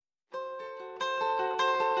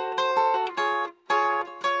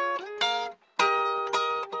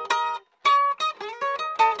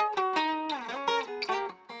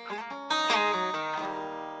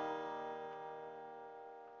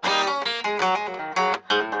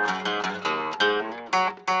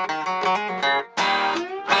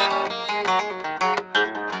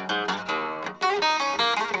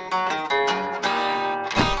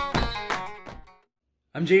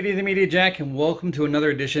I'm JD the Media Jack, and welcome to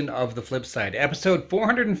another edition of the Flipside, episode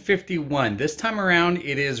 451. This time around,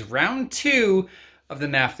 it is round 2 of the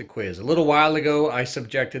NAFTA quiz. A little while ago, I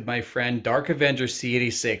subjected my friend Dark Avenger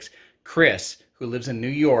C86, Chris, who lives in New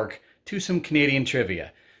York, to some Canadian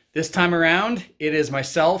trivia. This time around, it is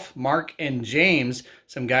myself, Mark, and James,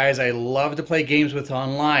 some guys I love to play games with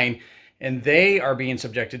online, and they are being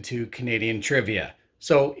subjected to Canadian trivia.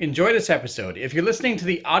 So enjoy this episode. If you're listening to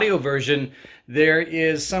the audio version, there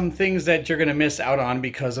is some things that you're going to miss out on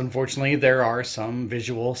because unfortunately there are some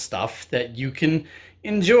visual stuff that you can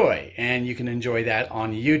enjoy, and you can enjoy that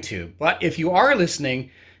on YouTube. But if you are listening,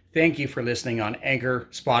 thank you for listening on Anchor,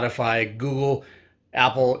 Spotify, Google,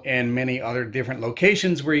 Apple, and many other different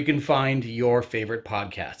locations where you can find your favorite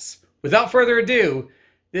podcasts. Without further ado,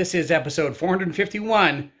 this is episode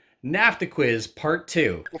 451, NAFTA Quiz Part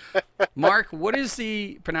 2. Mark, what is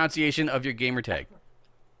the pronunciation of your gamer tag?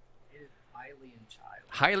 It is Highly and Child.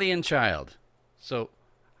 Highly and Child. So,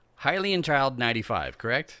 Highly and Child 95,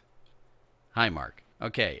 correct? Hi, Mark.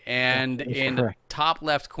 Okay, and in the top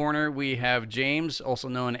left corner, we have James, also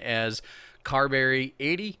known as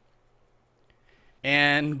Carberry80.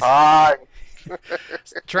 And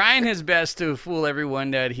trying his best to fool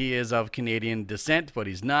everyone that he is of Canadian descent, but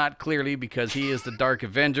he's not, clearly, because he is the Dark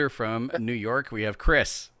Avenger from New York. We have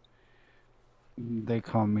Chris. They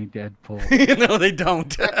call me Deadpool. No, they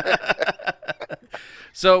don't.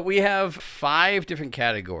 So we have 5 different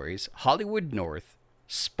categories: Hollywood North,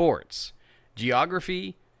 sports,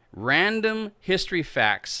 geography, random history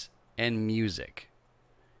facts, and music.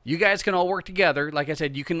 You guys can all work together. Like I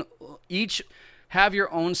said, you can each have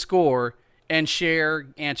your own score and share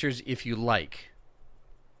answers if you like.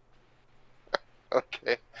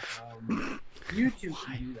 Okay. You two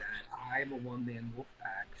can do that. I'm a one-man wolf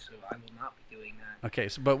pack, so I will not be doing that. Okay,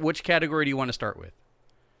 so, but which category do you want to start with?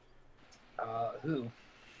 Who?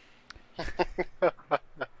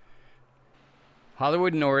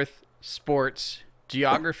 Hollywood North, sports,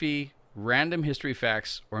 geography, random history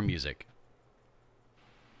facts, or music?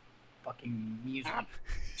 Fucking music.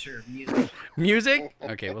 Sure, music. Music?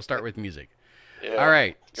 Okay, we'll start with music. Yeah, All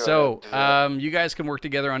right, go so ahead. you guys can work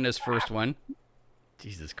together on this first one.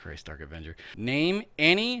 Jesus Christ, Dark Avenger. Name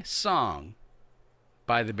any song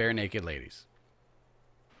by the Bare Naked Ladies.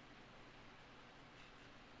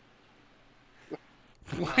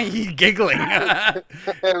 Why are you giggling? My,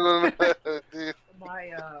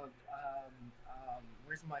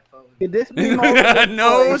 where's my phone? Could this be multiple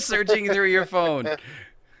No choice? searching through your phone.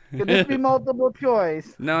 Could this be multiple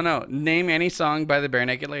choice? No. Name any song by the Bare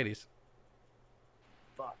Naked Ladies.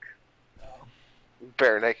 Fuck.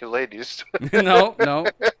 Bare naked ladies. No. Damn.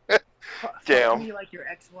 Fuck me like your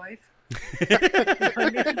ex-wife?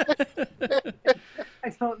 I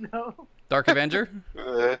don't know. Dark Avenger?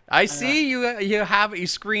 I see you have a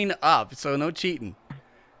screen up, so no cheating.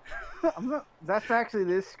 That's actually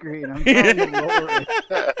this screen. I'm trying to lower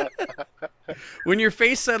it. When your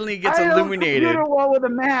face suddenly gets I illuminated. computer wall with a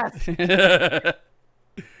mask.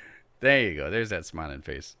 There you go. There's that smiling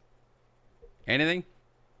face. Anything?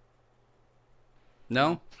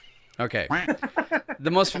 No? Okay.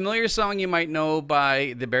 The most familiar song you might know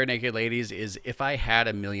by the Bare Naked Ladies is If I Had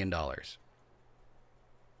 $1 Million. Can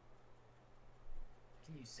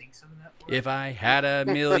you sing some of that for If I had $1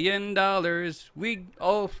 million,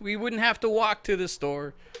 we wouldn't have to walk to the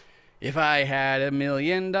store. If I had $1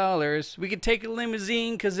 million, we could take a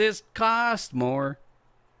limousine because it cost more.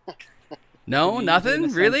 No, nothing?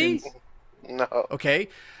 Really? No. Okay.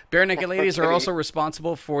 Bare Naked Ladies are also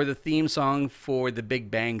responsible for the theme song for The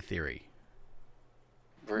Big Bang Theory.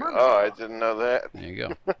 Oh, I didn't know that. There you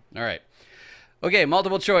go. All right. Okay,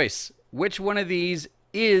 multiple choice. Which one of these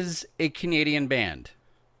is a Canadian band?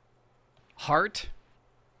 Heart,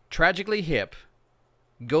 Tragically Hip,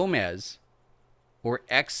 Gomez, or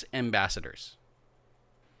Ex-Ambassadors?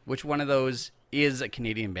 Which one of those is a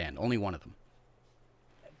Canadian band? Only one of them.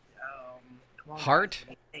 Come on, Heart,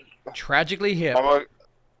 guys, think. Tragically Hip,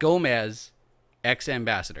 Gomez,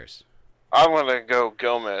 Ex-Ambassadors. I'm gonna go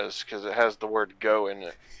Gomez because it has the word "go" in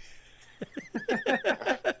it.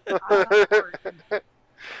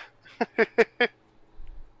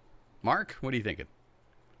 Mark, what are you thinking?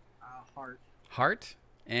 Heart. Heart?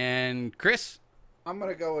 And Chris? I'm going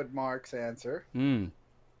to go with Mark's answer.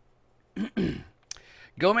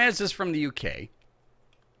 Gomez is from the UK.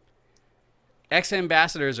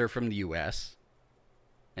 Ex-Ambassadors are from the US.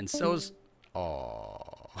 And so's...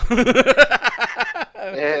 Oh.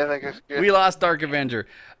 Yeah, I think it's good. We lost Dark Avenger.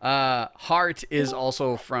 Heart is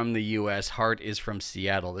also from the US. Heart is from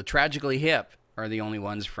Seattle. The Tragically Hip are the only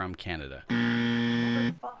ones from Canada.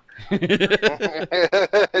 Fuck. I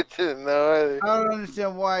didn't know. I don't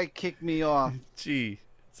understand why it kicked me off. Gee,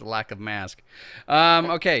 it's a lack of mask.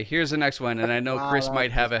 Okay, here's the next one, and I know Wow, Chris that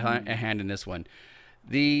might have was a hand in this one.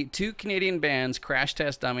 The two Canadian bands, Crash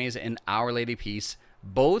Test Dummies and Our Lady Peace,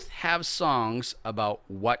 both have songs about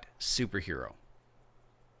what superhero?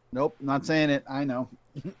 Nope, not saying it. I know.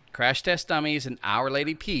 Crash Test Dummies and Our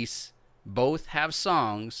Lady Peace both have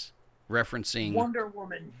songs referencing Wonder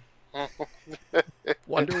Woman.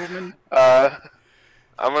 Wonder Woman. I'm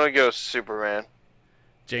gonna go Superman.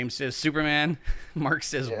 James says Superman. Mark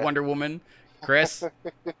says Yeah. Wonder Woman. Chris?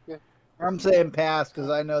 I'm saying pass because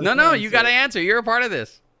I know. No, the no, you answer. got to answer. You're a part of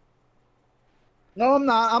this. No, I'm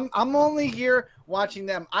not. I'm only here watching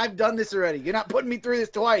them. I've done this already. You're not putting me through this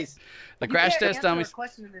twice. The You Crash can't Test answer a Dummies.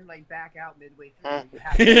 question and then like back out midway I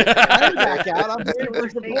through. didn't back out. I'm here Shield for your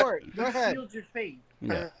fate. support. Go ahead. Shield your fate.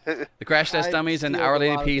 Yeah. The Crash Test I Dummies and sealed Our a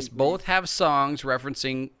Lady lot of Peace things. both have songs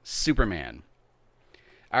referencing Superman.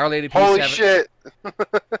 Our Lady Peace Holy have- shit!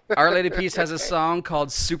 Our Lady Peace has a song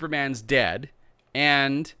called Superman's Dead,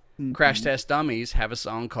 and Crash Test Dummies have a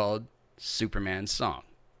song called Superman's Song.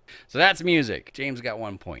 So that's music. James got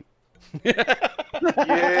 1 point.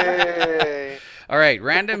 Yay! All right,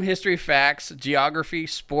 random history facts, geography,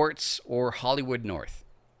 sports, or Hollywood North.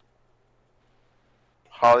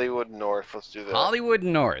 Hollywood North. Let's do that. Hollywood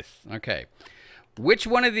North. Okay. Which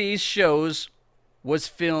one of these shows was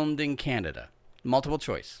filmed in Canada? Multiple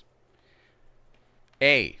choice.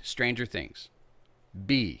 A. Stranger Things.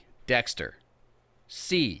 B. Dexter.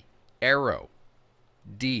 C. Arrow.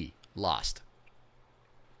 D. Lost.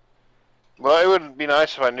 Well, it would be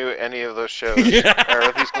nice if I knew any of those shows, or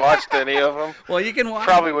at least watched any of them. Well, you can watch.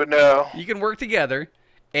 Probably would know. You can work together.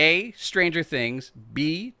 A. Stranger Things.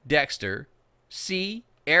 B. Dexter. C.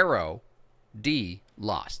 Arrow. D.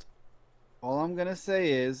 Lost. All I'm gonna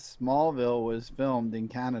say is Smallville was filmed in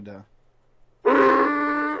Canada.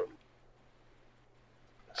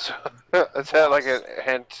 So, is that like a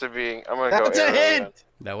hint to being? I'm gonna That's go. a Arrow then. hint.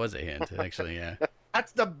 That was a hint, actually. Yeah.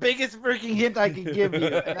 That's the biggest freaking hint I can give you,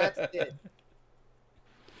 and that's it.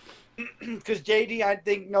 Because JD, I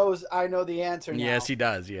think knows I know the answer now. Yes, he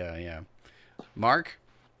does. Yeah, yeah. Mark.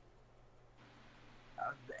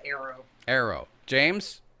 The Arrow. Arrow.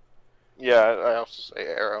 James. Yeah, I also say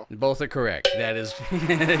Arrow. Both are correct. That is,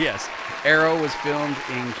 yes. Arrow was filmed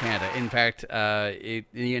in Canada. In fact, the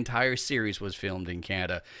entire series was filmed in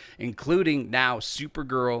Canada, including now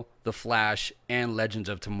Supergirl, The Flash, and Legends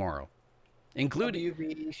of Tomorrow. Including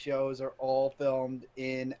WB shows are all filmed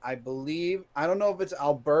in, I believe, I don't know if it's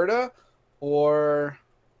Alberta or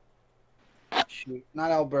shoot,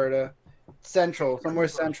 not Alberta, somewhere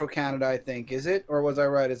central Canada, I think. Is it, or was I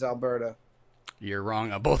right? Is Alberta? You're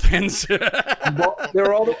wrong on both ends.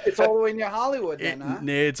 It's all the way near Hollywood, then, huh?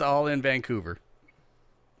 It's all in Vancouver.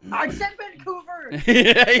 I said Vancouver.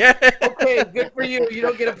 yeah. Okay, good for you. You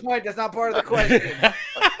don't get a point. That's not part of the question.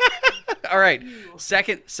 All right.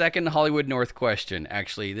 Second Hollywood North question.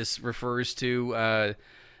 Actually, this refers to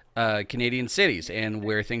Canadian cities and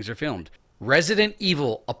where things are filmed. Resident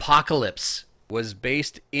Evil Apocalypse was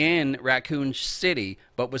based in Raccoon City,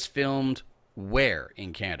 but was filmed where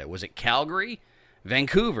in Canada? Was it Calgary,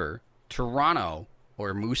 Vancouver, Toronto,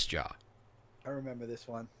 or Moose Jaw? I remember this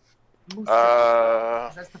one.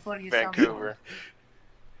 That's the funniest sound in the Vancouver. world.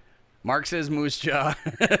 Mark says Moose Jaw.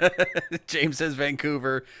 James says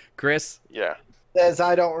Vancouver. Chris? Yeah. Says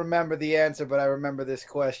I don't remember the answer, but I remember this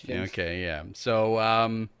question. Okay, yeah. So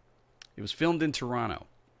it was filmed in Toronto.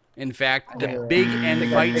 In fact, the Oh. big end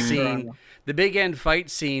think I fight picked scene, Toronto. the big end fight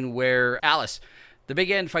scene where Alice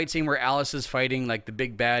is fighting like the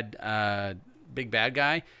big bad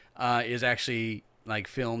guy, is actually like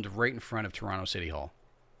filmed right in front of Toronto City Hall.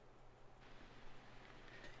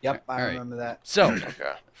 Yep, I All right. remember that. So,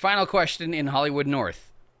 Okay. final question in Hollywood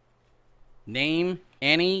North. Name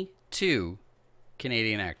any two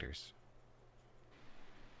Canadian actors.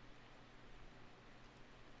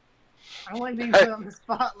 I don't like being put on the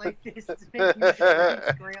spot like this. It's making me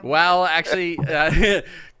scramble. Well, actually,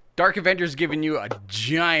 Dark Avenger's giving you a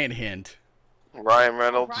giant hint. Ryan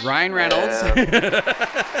Reynolds. Ryan Reynolds.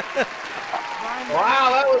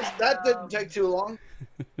 Wow, that didn't take too long.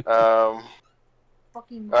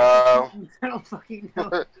 Fucking. Oh. I don't fucking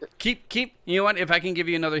know. keep. You know what? If I can give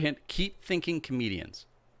you another hint, keep thinking comedians.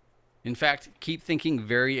 In fact, keep thinking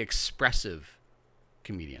very expressive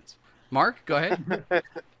comedians. Mark, go ahead.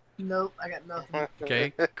 Nope, I got nothing.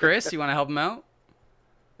 Okay, Chris, you want to help him out?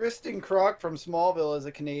 Kristen Kroc from Smallville is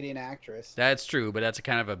a Canadian actress. That's true, but that's a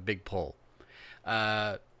kind of a big pull.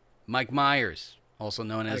 Mike Myers, also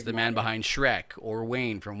known as Mike the man Myers. behind Shrek or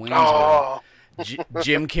Wayne from Wayne's World. Oh.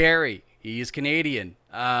 Jim Carrey, he is Canadian.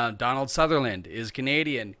 Donald Sutherland is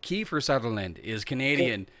Canadian. Kiefer Sutherland is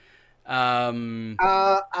Canadian.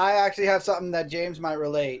 I actually have something that James might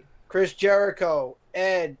relate. Chris Jericho,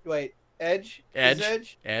 Edge. Edge, yeah.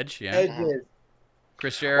 Edge is.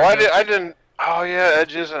 Chris Jericho. Well, I didn't. Oh yeah,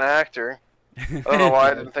 Edge is an actor. I don't know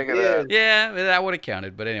why I didn't think of He that. is. Yeah, that would have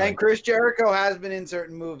counted, but anyway. And Chris Jericho has been in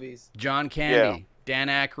certain movies. John Candy, Dan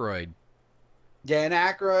Aykroyd. Dan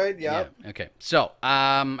Aykroyd, yep. Yeah. Okay. So,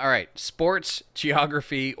 all right. Sports,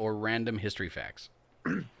 geography, or random history facts.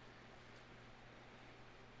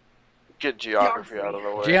 Get geography out of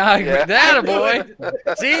the way. Geography. That boy.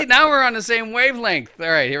 See, now we're on the same wavelength. All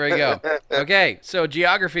right, here we go. Okay. So,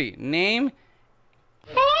 geography. Name.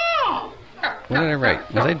 What did I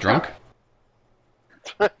write? Was I drunk?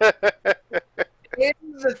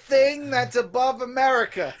 It's the thing that's above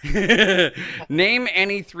America. Name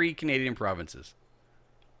any 3 Canadian provinces.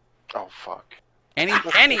 Oh fuck. Any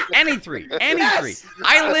 3. Any 3.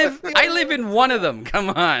 I live in one of them. Come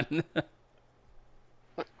on.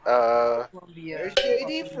 Columbia. There's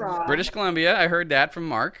JD from. British Columbia. I heard that from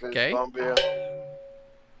Mark. Okay. Columbia.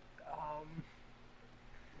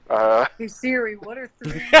 Hey Siri, what are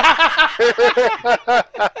 3?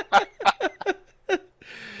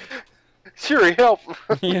 Siri, help.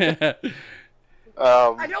 Yeah.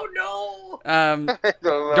 I don't know. I don't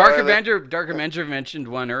know Dark either. Avenger mentioned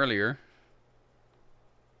one earlier.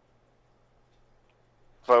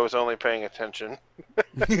 If I was only paying attention.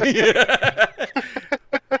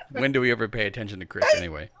 When do we ever pay attention to Chris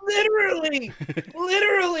anyway? Literally,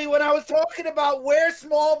 when I was talking about where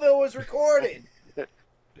Smallville was recorded.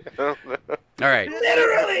 All right.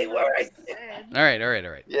 Literally, where I said. All right.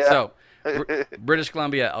 Yeah. So, British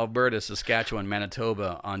Columbia, Alberta, Saskatchewan,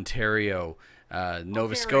 Manitoba, Ontario,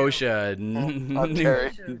 Nova Scotia.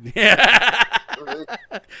 Ontario. Yeah.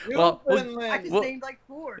 Well, I just well- named like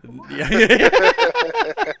 4. Come on.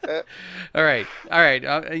 Yeah. All right.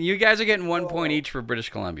 You guys are getting 1 point each for British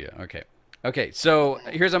Columbia. Okay. So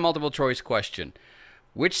here's a multiple choice question: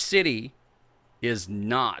 which city is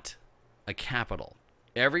not a capital?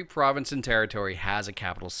 Every province and territory has a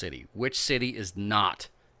capital city. Which city is not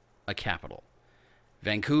a capital?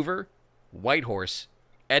 Vancouver, Whitehorse,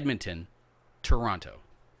 Edmonton, Toronto.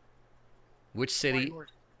 Which city Whitehorse.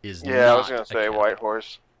 is Yeah, not I was gonna a say capital?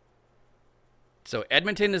 Whitehorse. So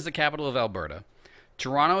Edmonton is the capital of Alberta.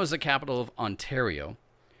 Toronto is the capital of Ontario.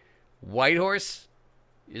 Whitehorse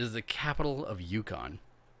is the capital of Yukon.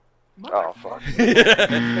 Oh fuck.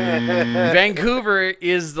 Vancouver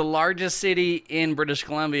is the largest city in British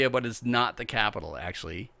Columbia, but it's not the capital,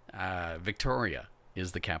 actually. Victoria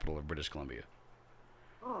is the capital of British Columbia.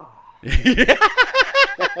 Oh,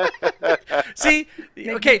 See, make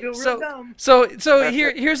me okay, feel real so dumb.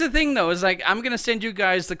 here's the thing though, is like I'm gonna send you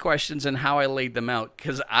guys the questions and how I laid them out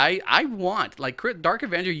because I want, like, Dark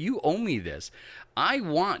Avenger, you owe me this. I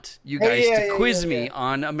want you guys to quiz me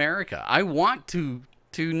on America. I want to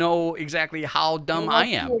know exactly how dumb I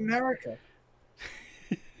am. To America.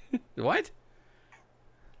 What?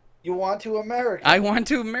 You want to America. I want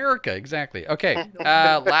to America, exactly. Okay.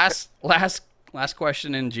 Last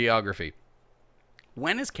question in geography.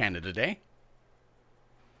 When is Canada Day?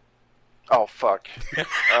 Oh fuck.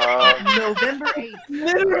 November 8th.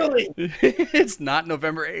 Literally. It's not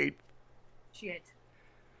November 8th. Shit.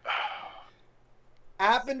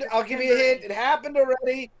 Happened. I'll give you a hint. It happened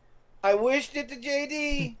already. I wished it to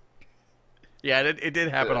JD. Yeah, it did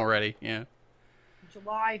happen already. Yeah.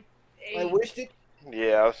 July 8th. I wished it.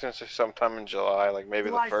 Yeah, I was gonna say sometime in July, like maybe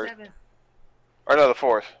July the first. 7th. Or no, the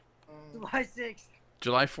 4th. July 6th.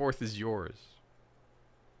 July 4th is yours.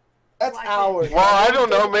 That's July ours. Well, I don't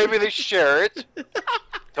know. Maybe they share it.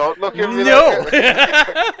 Don't look at me No.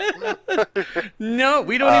 like No,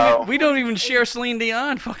 we don't Oh. even we don't even share Celine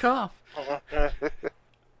Dion. Fuck off. that.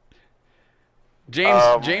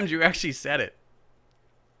 James, you actually said it.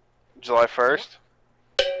 July 1st.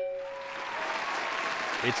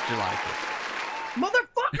 It's July 5th.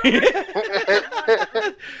 Motherfucker!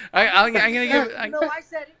 I'm gonna give. No, I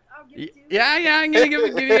said it. I'll give it to you. Yeah, I'm gonna give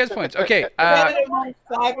you guys points. Okay. Better than my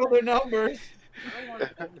 5 other numbers. I want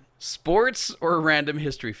it. Sports or random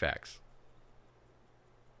history facts?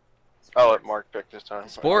 I'll let Mark pick this time.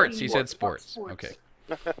 Sports. He said sports. Sports. Okay.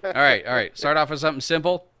 All right. Start off with something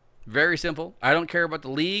simple. Very simple. I don't care about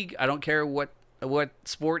the league. I don't care what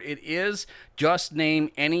sport it is. Just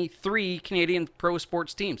name any 3 Canadian pro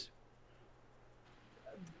sports teams.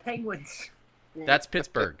 Penguins. That's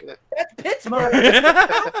Pittsburgh. That's Pittsburgh. I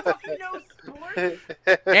don't fucking know sports.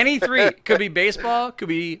 Any 3. Could be baseball. Could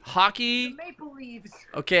be The hockey. Maple Leafs.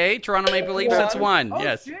 Okay. Toronto Maple Leafs. That's 1. Oh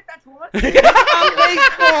Yes. shit, that's one.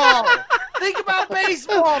 Baseball. Think about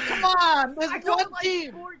baseball. Come on. There's I one don't like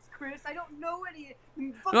team. sports, Chris. I don't know any.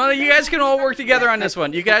 No, you guys can all work together on this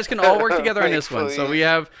one. You guys can all work together on this one. So we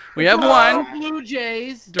have one. Blue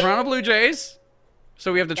Jays. Toronto Blue Jays.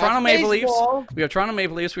 So we have the That's Toronto Maple Leafs. baseball. We have Toronto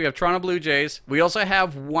Maple Leafs. We have Toronto Blue Jays. We also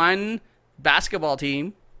have one basketball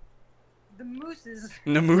team. The Mooses.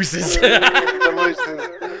 The Mooses. The Mooses.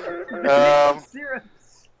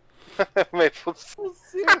 Syrups. Maple.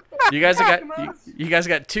 You guys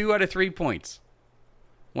got 2 out of 3 points.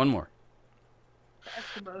 One more.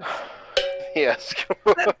 Eskimos. Yes.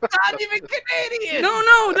 That's not even Canadian.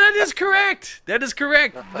 No, that is correct. That is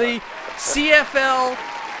correct. The CFL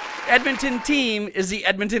Edmonton team is the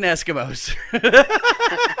Edmonton Eskimos.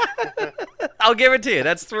 I'll give it to you.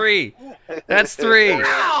 That's 3. That's 3.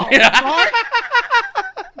 Wow,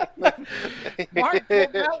 Mark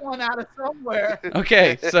pulled that one out of somewhere.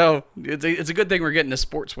 Okay, so it's a good thing we're getting the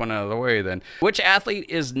sports one out of the way then. Which athlete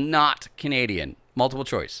is not Canadian? Multiple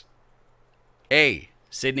choice. A.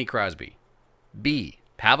 Sidney Crosby. B.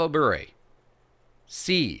 Pavel Bure.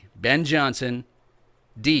 C. Ben Johnson.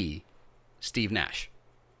 D. Steve Nash.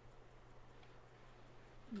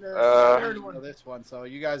 The third I know one. this one, so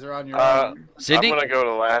you guys are on your I'm own. Sidney gonna go to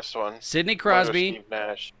the last one. Sidney I'm gonna go Crosby. Steve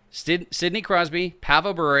Nash. Sidney Crosby,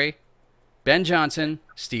 Pavel Bure, Ben Johnson,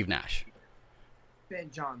 Steve Nash. Ben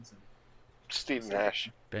Johnson. Steve Nash.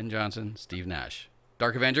 Ben Johnson, Steve Nash.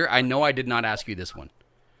 Dark Avenger, I know I did not ask you this one.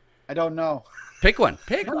 I don't know. Pick one.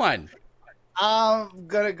 Pick one. I'm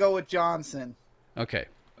gonna go with Johnson. Okay.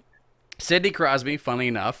 Sidney Crosby, funnily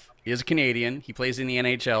enough, is a Canadian. He plays in the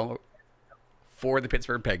NHL for the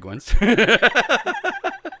Pittsburgh Penguins.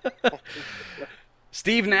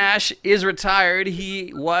 Steve Nash is retired.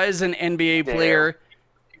 He was an NBA player,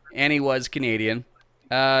 and he was Canadian.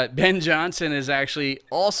 Ben Johnson is actually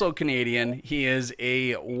also Canadian. He is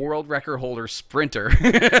a world record holder sprinter.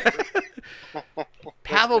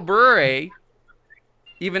 Pavel Bure,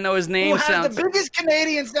 even though his name Who has sounds... the biggest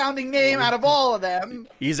Canadian-sounding name out of all of them?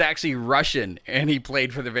 He's actually Russian, and he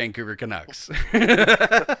played for the Vancouver Canucks.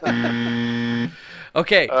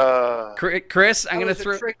 Okay, Chris, I'm That going to was a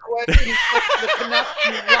throw... trick question. The Canucks,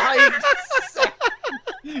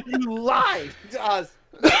 you lied to us.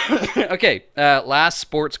 Okay, last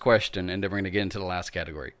sports question, and then we're going to get into the last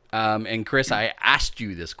category. And Chris, I asked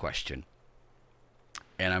you this question,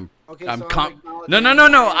 and I'm acknowledging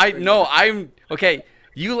I'm okay.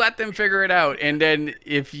 You let them figure it out, and then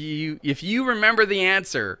if you remember the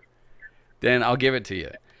answer, then I'll give it to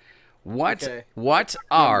you. What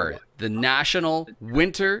are the national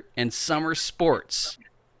winter and summer sports?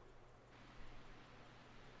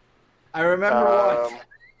 I remember what.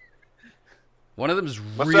 One of them is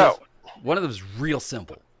What's that? One of them is real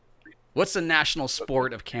simple. What's the national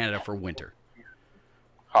sport of Canada for winter?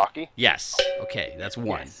 Hockey. Yes. Okay, that's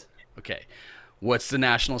one. Yes. Okay. What's the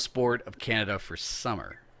national sport of Canada for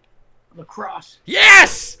summer? Lacrosse.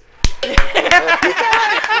 Yes! Good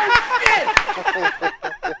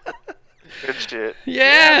shit.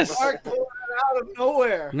 Yes! Mark pulled it out of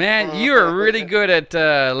nowhere. Man, you are really good at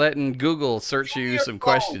letting Google search you some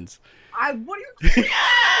questions. What are you?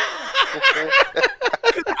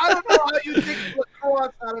 I don't know how you think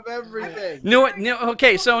lacrosse out of everything. No,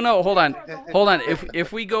 okay, so no, hold on.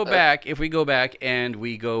 If we go back and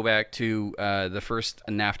we go back to the first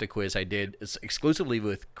NAFTA quiz I did exclusively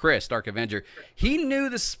with Chris, Dark Avenger, he knew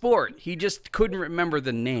the sport, he just couldn't remember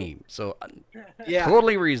the name. So Yeah.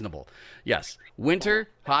 totally reasonable. Yes, winter,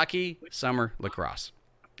 hockey, summer, lacrosse.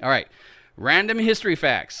 All right, random history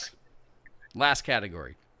facts. Last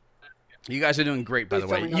category. You guys are doing great, by the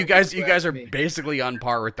Please tell way. me not You to guys correct are me. basically on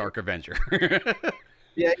par with Dark Avenger.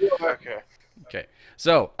 Yeah, you are. Okay. Okay.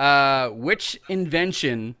 So, which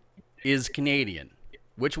invention is Canadian?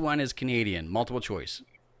 Which one is Canadian? Multiple choice.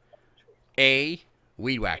 A.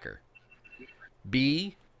 Weed whacker.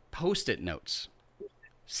 B. Post-it notes.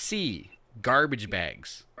 C. Garbage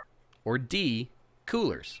bags. Or D.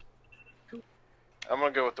 Coolers. I'm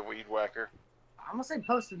gonna go with the weed whacker. I'm gonna say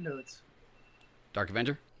Post-it notes. Dark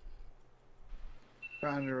Avenger?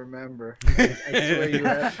 Trying to remember. I swear you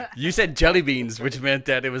have. You said jelly beans, which meant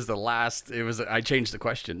that it was the last. I changed the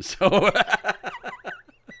question. So.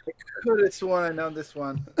 Could have sworn I know this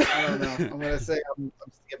one. I don't know. I'm gonna say I'm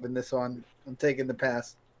skipping this one. I'm taking the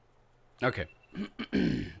pass. Okay.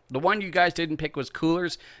 The one you guys didn't pick was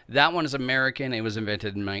Coolers. That one is American. It was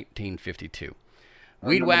invented in 1952. I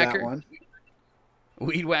Weed remember that whacker. one.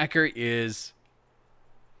 Weed whacker is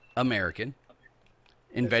American.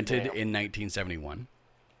 Invented Yes, ma'am. in 1971.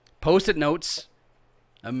 Post-it notes,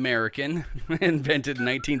 American. Invented in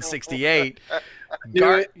 1968.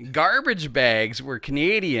 Garbage bags were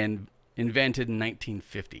Canadian. Invented in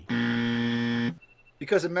 1950.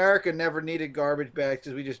 Because America never needed garbage bags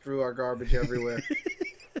because we just threw our garbage everywhere.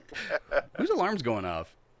 Whose alarm's going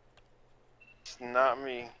off? It's not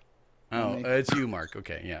me. Oh, me. it's you, Mark.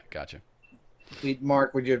 Okay, yeah, gotcha.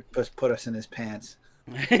 Mark would just put us in his pants.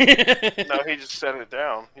 No, he just set it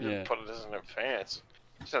down. He didn't Yeah. put it in their pants.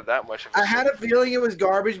 It's not that much of I had a feeling it was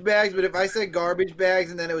garbage bags, but if I said garbage bags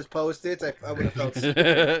and then it was Post-its, I would have felt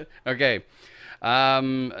stupid. Okay.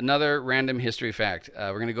 Another random history fact.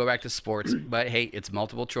 We're going to go back to sports, but hey, it's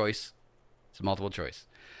multiple choice. It's multiple choice.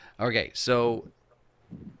 Okay, so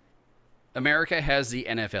America has the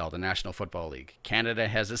NFL, the National Football League. Canada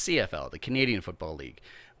has the CFL, the Canadian Football League.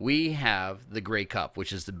 We have the Grey Cup,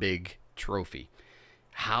 which is the big trophy.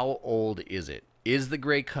 How old is it? Is the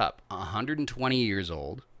Grey Cup 120 years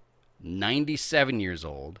old, 97 years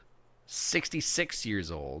old, 66 years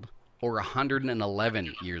old, or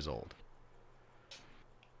 111 years old?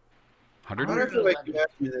 I wonder if like you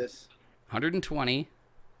asked me this. 120,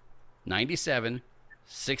 97,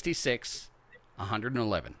 66,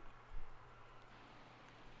 111.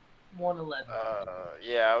 111.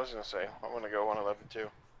 Yeah, I was gonna say I'm gonna go 111 too.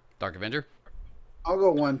 Dark Avenger? I'll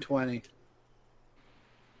go 120.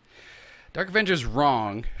 Dark Avenger's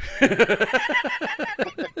wrong.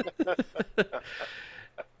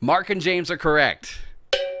 Mark and James are correct.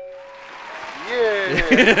 Yeah.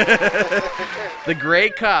 The Grey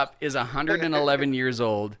Cup is 111 years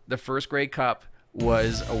old. The first Grey Cup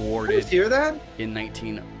was Did awarded you hear that? in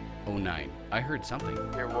 1909. I heard something.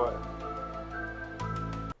 Hear what?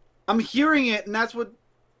 I'm hearing it, and that's what.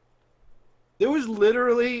 There was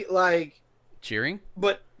literally like, Cheering?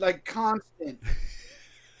 but like constant.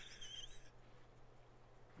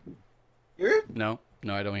 Hear it? No,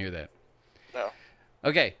 I don't hear that. No.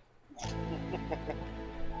 Okay. He's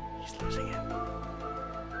losing it.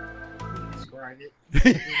 Describe it.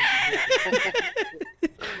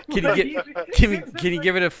 Can you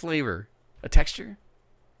give it a flavor, a texture?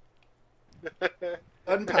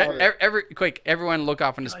 Gunpowder. Everyone, look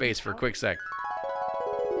off into space for a quick sec.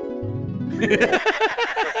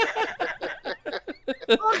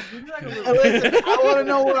 Listen, I want to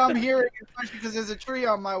know what I'm hearing, especially because there's a tree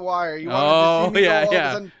on my wire. You want Oh, to see me yeah, go all of a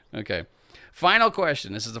yeah. sudden- Okay. Final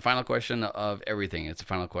question. This is the final question of everything. It's the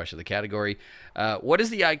final question of the category. What is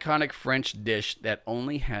the iconic French dish that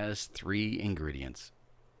only has 3 ingredients?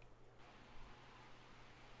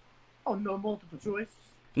 Oh, no multiple choice.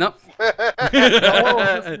 No.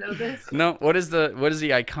 Oh, know this. No. What is the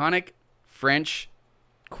iconic French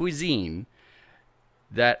cuisine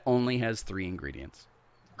that only has 3 ingredients?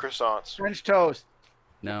 Croissants. French toast.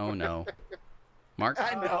 No. Mark?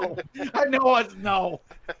 I know. I know it's no.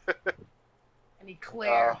 An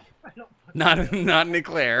eclair. I don't Not an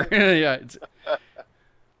eclair. Yeah.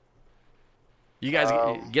 You guys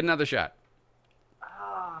get another shot.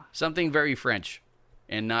 Something very French,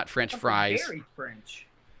 and not French fries. Very French.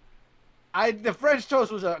 The French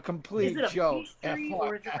toast was a complete Is it a joke. pastry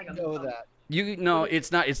or is it like I a- know that.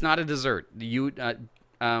 It's not. It's not a dessert.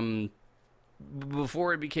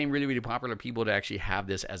 Before it became really, really popular, people to actually have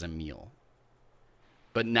this as a meal.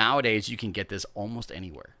 But nowadays, you can get this almost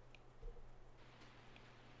anywhere.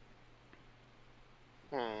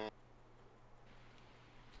 And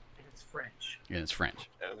it's French. And it's French.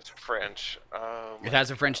 And it's French. It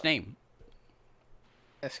has a French name.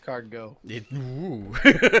 Escargot. Ooh.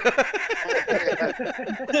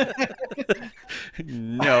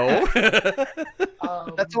 No.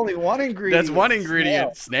 That's only one ingredient. That's one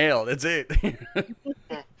ingredient. Snail. That's it.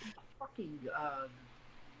 Fucking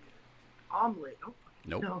omelet. Oh,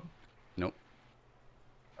 Nope. no. Nope.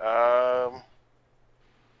 I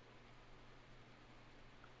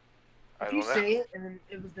If don't you know. say it and then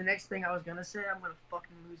it was the next thing I was gonna say, I'm gonna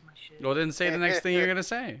fucking lose my shit. Well, then say the next thing you're gonna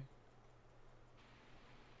say.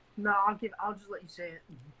 No, I'll just let you say it.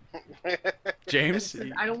 James.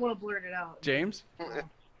 I don't want to blurt it out. James.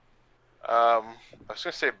 I was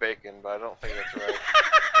gonna say bacon, but I don't think that's right.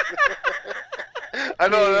 I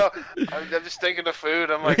don't know. I'm just thinking of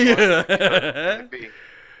food. I'm like, what could it be?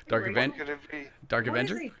 Dark Wait, Avenger. What could it be? Dark What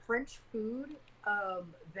is Avenger. a French food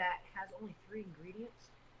that has only 3 ingredients?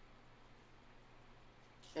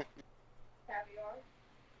 Caviar.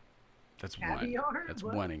 That's Caviar? one. That's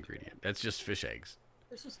What? one ingredient. That's just fish eggs.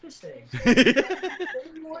 There's just fish eggs. There's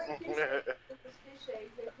more fish eggs with the fish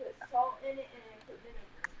eggs. They put salt in it and they put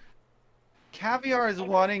vinegar. Caviar is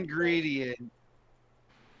one ingredient.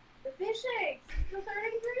 The fish eggs is the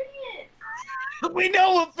 3rd ingredient. We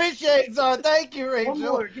know what fish eggs are. Thank you, Rachel. One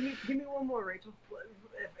more. Give me one more, Rachel.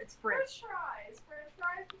 It's French. French fries. French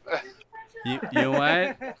fries. You know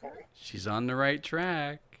what? She's on the right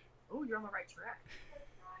track. Oh, you're on the right track.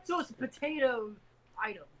 So it's a potato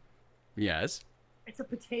item. Yes. It's a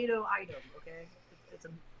potato item, okay? It's a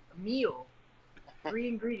meal. 3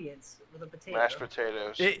 ingredients with a potato. Mashed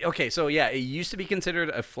potatoes. Okay, so yeah, it used to be considered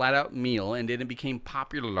a flat-out meal, and then it became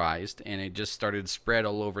popularized, and it just started spread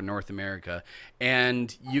all over North America.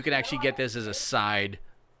 And you can actually get this as a side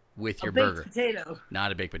with your baked burger. Potato.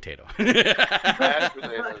 Not a baked potato. Mashed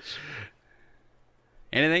potatoes.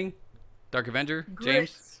 Anything? Dark Avenger?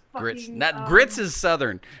 James? Grits. Fucking, Not grits is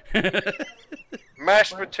southern.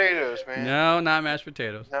 Mashed potatoes, man. No, not mashed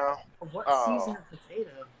potatoes. No. What Oh. season of potato?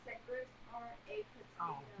 That grits are a potato.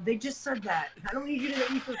 Oh, they just said that. I don't need you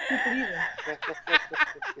to eat for stupid either.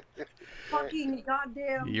 Fucking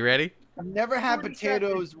goddamn. You ready? I've never had 40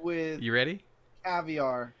 potatoes with You ready?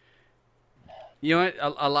 caviar. You know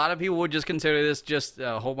what? A lot of people would just consider this just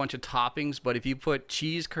a whole bunch of toppings, but if you put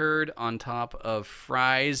cheese curd on top of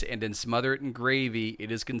fries and then smother it in gravy,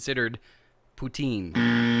 it is considered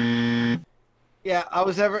poutine. Yeah,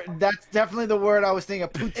 that's definitely the word I was thinking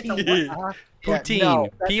of. Poutine. Poutine. no,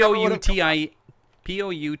 that's never what it- Poutine.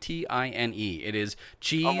 It is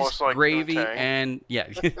cheese, Almost like gravy, poontang. and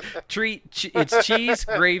it's cheese,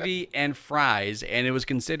 gravy, and fries, and it was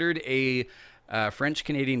considered a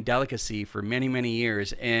French-Canadian delicacy for many, many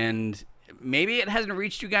years. And maybe it hasn't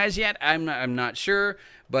reached you guys yet. I'm not sure,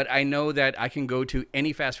 but I know that I can go to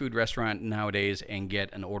any fast food restaurant nowadays and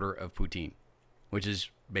get an order of poutine, which is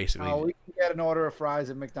basically Oh, we can get an order of fries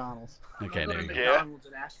at McDonald's. okay. I'll go There to you go. McDonald's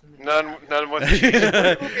and ask them to- None with cheese.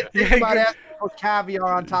 Think about asking for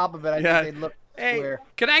caviar on top of it. I Yeah. think they'd look Hey, square.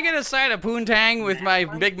 can I get a side of poontang with my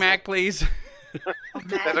Big Mac, please?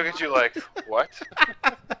 They look at you like, what?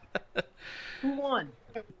 Who won?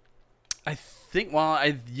 I think. Well,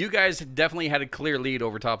 you guys definitely had a clear lead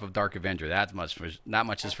over top of Dark Avenger. That much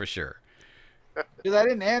is for sure. Because I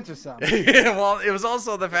didn't answer something. Well, it was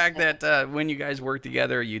also the fact that when you guys worked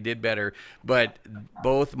together, you did better. But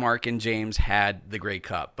both Mark and James had the Grey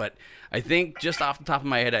Cup. But I think, just off the top of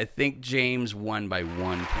my head, I think James won by 1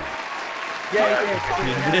 point. Yeah.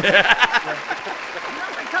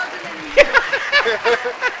 Not my cousin anymore.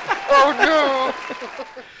 Oh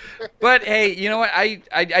no! But hey, you know what?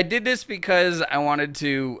 I did this because I wanted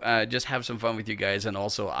to just have some fun with you guys, and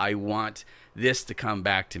also I want this to come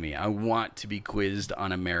back to me. I want to be quizzed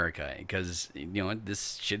on America because, you know,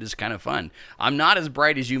 this shit is kind of fun. I'm not as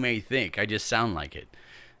bright as you may think. I just sound like it.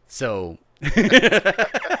 So,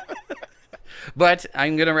 but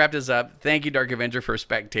I'm going to wrap this up. Thank you, Dark Avenger, for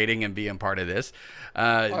spectating and being part of this.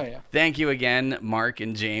 Yeah. Thank you again, Mark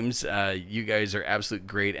and James. You guys are absolute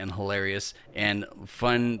great and hilarious and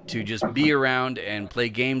fun to just be around and play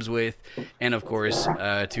games with. And, of course,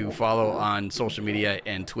 to follow on social media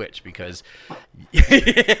and Twitch, because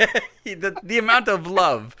the amount of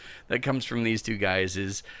love that comes from these two guys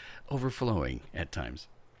is overflowing at times.